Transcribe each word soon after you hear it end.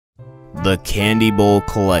The Candy Bowl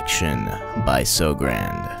Collection by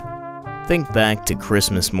Sogrand. Think back to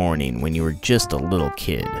Christmas morning when you were just a little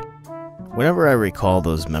kid. Whenever I recall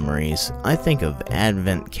those memories, I think of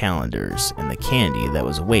advent calendars and the candy that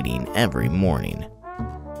was waiting every morning.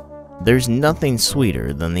 There's nothing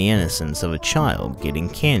sweeter than the innocence of a child getting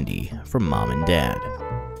candy from mom and dad.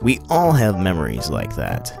 We all have memories like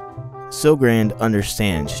that. Sogrand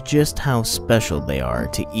understands just how special they are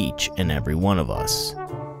to each and every one of us.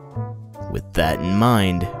 With that in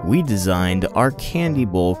mind, we designed our Candy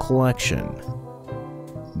Bowl collection.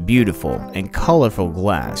 Beautiful and colorful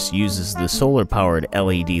glass uses the solar-powered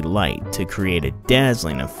LED light to create a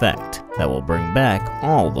dazzling effect that will bring back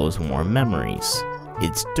all those warm memories.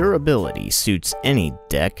 Its durability suits any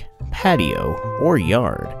deck, patio, or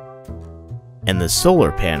yard. And the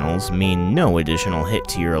solar panels mean no additional hit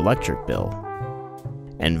to your electric bill,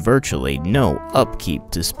 and virtually no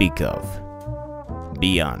upkeep to speak of.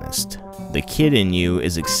 Be honest, the kid in you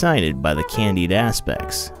is excited by the candied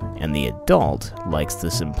aspects, and the adult likes the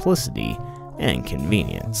simplicity and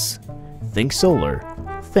convenience. Think solar,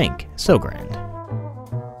 think Sogrand.